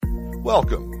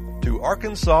Welcome to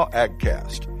Arkansas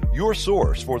AgCast, your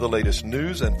source for the latest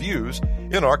news and views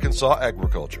in Arkansas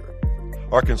agriculture.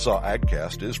 Arkansas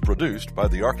AgCast is produced by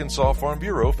the Arkansas Farm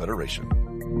Bureau Federation.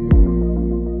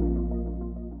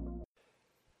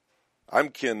 I'm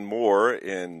Ken Moore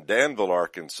in Danville,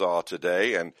 Arkansas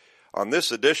today, and on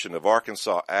this edition of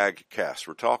Arkansas AgCast,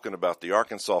 we're talking about the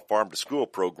Arkansas Farm to School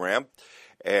program,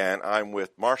 and I'm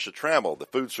with Marcia Trammell, the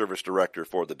food service director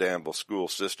for the Danville school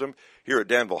system here at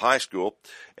Danville High School.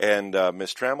 And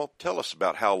Ms. Trammell, tell us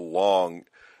about how long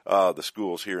the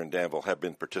schools here in Danville have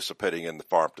been participating in the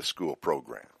Farm to School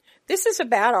program. This is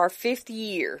about our fifth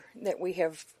year that we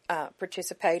have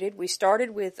participated. We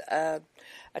started with a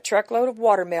truckload of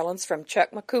watermelons from Chuck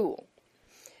McCool,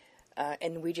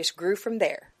 and we just grew from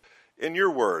there. In your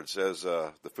words, as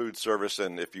the food service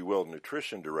and, if you will,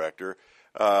 nutrition director,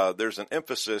 there's an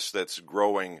emphasis that's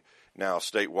growing now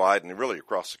statewide and really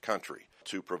across the country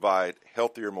to provide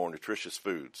healthier, more nutritious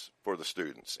foods for the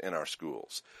students in our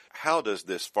schools. How does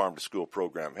this Farm to School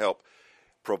program help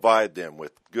provide them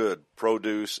with good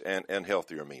produce and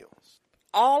healthier meals?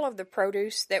 All of the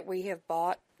produce that we have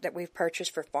bought, that we've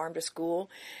purchased for Farm to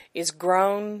School, is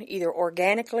grown either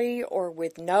organically or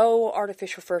with no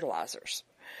artificial fertilizers.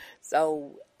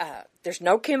 So there's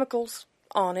no chemicals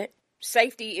on it.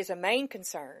 Safety is a main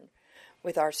concern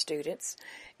with our students,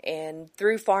 and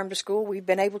through Farm to School, we've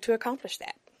been able to accomplish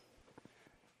that.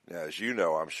 Now, as you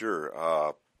know, I'm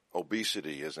sure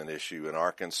obesity is an issue in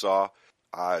Arkansas.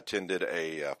 I attended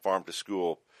a Farm to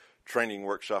School training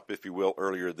workshop, if you will,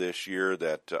 earlier this year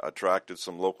that attracted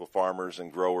some local farmers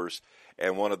and growers,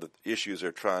 and one of the issues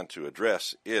they're trying to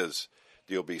address is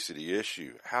the obesity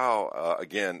issue. How,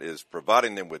 again, is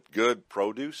providing them with good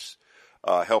produce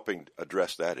helping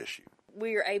address that issue?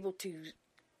 We are able to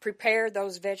prepare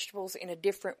those vegetables in a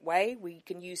different way. We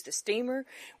can use the steamer.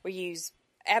 We use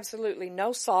absolutely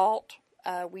no salt.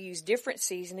 We use different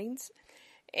seasonings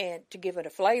and to give it a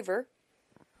flavor.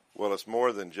 Well, it's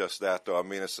more than just that, though. I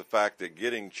mean, it's the fact that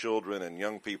getting children and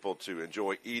young people to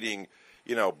enjoy eating,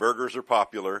 burgers are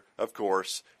popular, of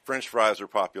course, French fries are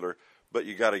popular, but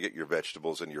you got to get your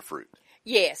vegetables and your fruit.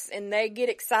 Yes, and they get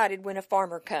excited when a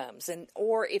farmer comes,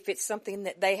 or if it's something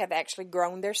that they have actually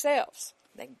grown themselves.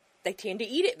 They tend to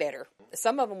eat it better.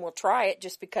 Some of them will try it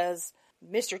just because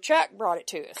Mr. Chuck brought it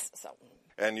to us. So.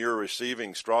 And you're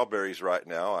receiving strawberries right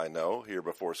now, I know, here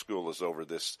before school is over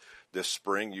this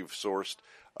spring. You've sourced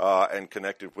and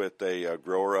connected with a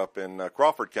grower up in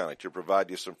Crawford County to provide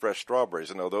you some fresh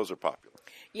strawberries. I know those are popular.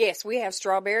 Yes, we have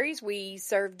strawberries. We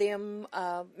served them.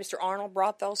 Mr. Arnold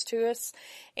brought those to us,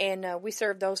 and we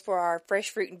served those for our fresh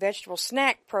fruit and vegetable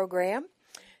snack program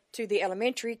to the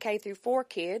elementary K through 4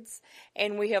 kids.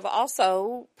 And we have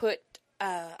also put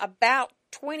about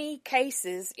 20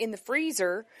 cases in the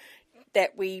freezer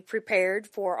that we prepared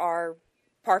for our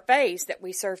parfaits that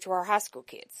we serve to our high school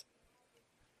kids.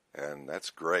 And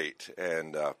that's great.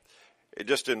 And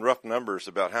just in rough numbers,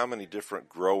 about how many different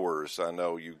growers, I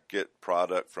know you get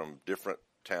product from different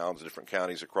towns, different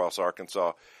counties across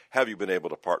Arkansas, have you been able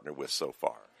to partner with so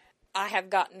far? I have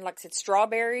gotten, like I said,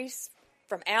 strawberries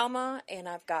from Alma, and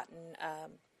I've gotten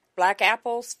black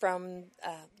apples from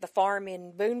the farm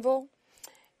in Boonville,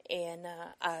 and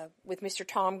with Mr.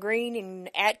 Tom Green in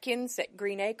Atkins at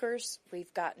Green Acres,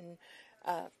 we've gotten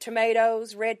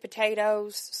tomatoes, red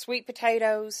potatoes, sweet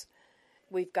potatoes.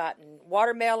 We've gotten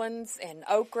watermelons and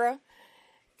okra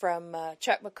from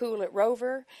Chuck McCool at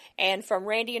Rover, and from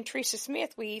Randy and Teresa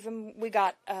Smith, we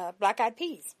got black-eyed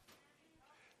peas.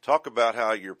 Talk about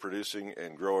how you're producing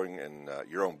and growing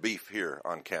your own beef here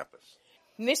on campus.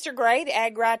 Mr. Gray, the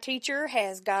Agri teacher,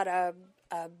 has got a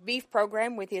beef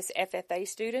program with his FFA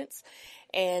students,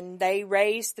 and they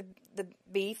raise the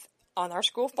beef on our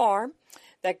school farm.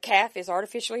 The calf is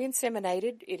artificially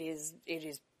inseminated. It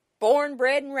is born,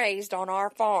 bred, and raised on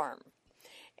our farm.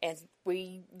 And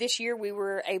this year we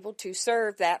were able to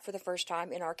serve that for the first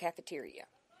time in our cafeteria.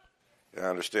 I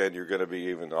understand you're going to be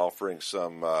even offering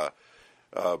some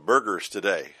burgers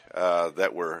today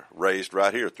that were raised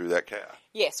right here through that calf.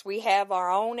 Yes, we have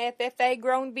our own FFA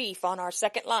grown beef on our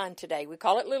second line today. We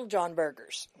call it Little John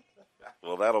Burgers.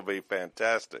 Well, that'll be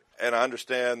fantastic. And I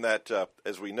understand that,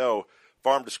 as we know,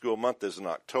 Farm to School Month is in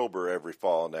October every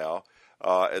fall now.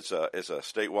 It's a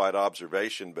statewide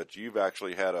observation, but you've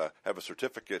actually have a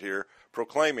certificate here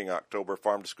proclaiming October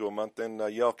Farm to School Month in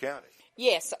Yell County.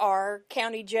 Yes, our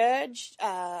county judge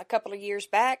a couple of years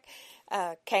back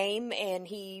came and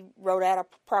he wrote out a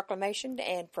proclamation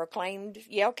and proclaimed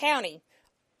Yell County.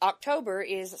 October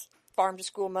is Farm to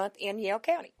School Month in Yell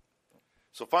County.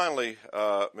 So finally,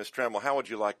 Ms. Trammell, how would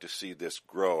you like to see this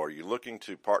grow? Are you looking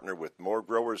to partner with more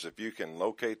growers if you can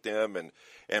locate them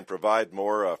and provide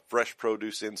more fresh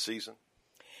produce in season?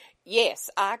 Yes,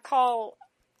 I'd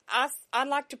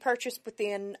like to purchase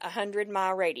within a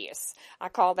 100-mile radius. I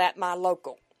call that my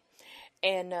local.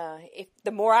 And if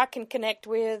the more I can connect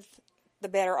with, the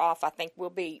better off I think we'll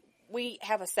be. We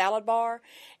have a salad bar,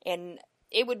 and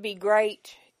it would be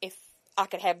great if I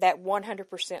could have that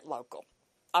 100% local.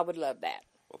 I would love that.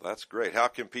 Well, that's great. How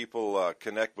can people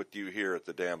connect with you here at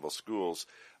the Danville schools?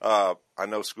 I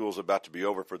know school's about to be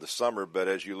over for the summer, but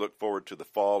as you look forward to the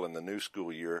fall and the new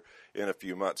school year in a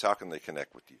few months, how can they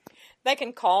connect with you? They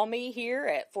can call me here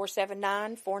at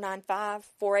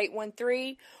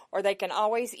 479-495-4813, or they can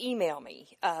always email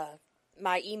me.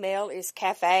 My email is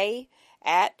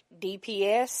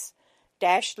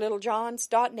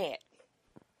cafe@dps-littlejohns.net.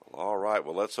 All right.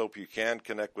 Well, let's hope you can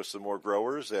connect with some more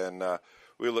growers, and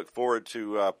we look forward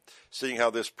to seeing how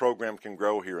this program can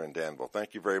grow here in Danville.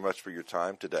 Thank you very much for your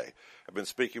time today. I've been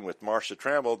speaking with Marcia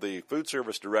Trammell, the Food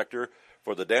Service Director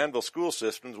for the Danville School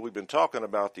Systems. We've been talking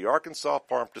about the Arkansas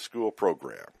Farm to School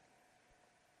program.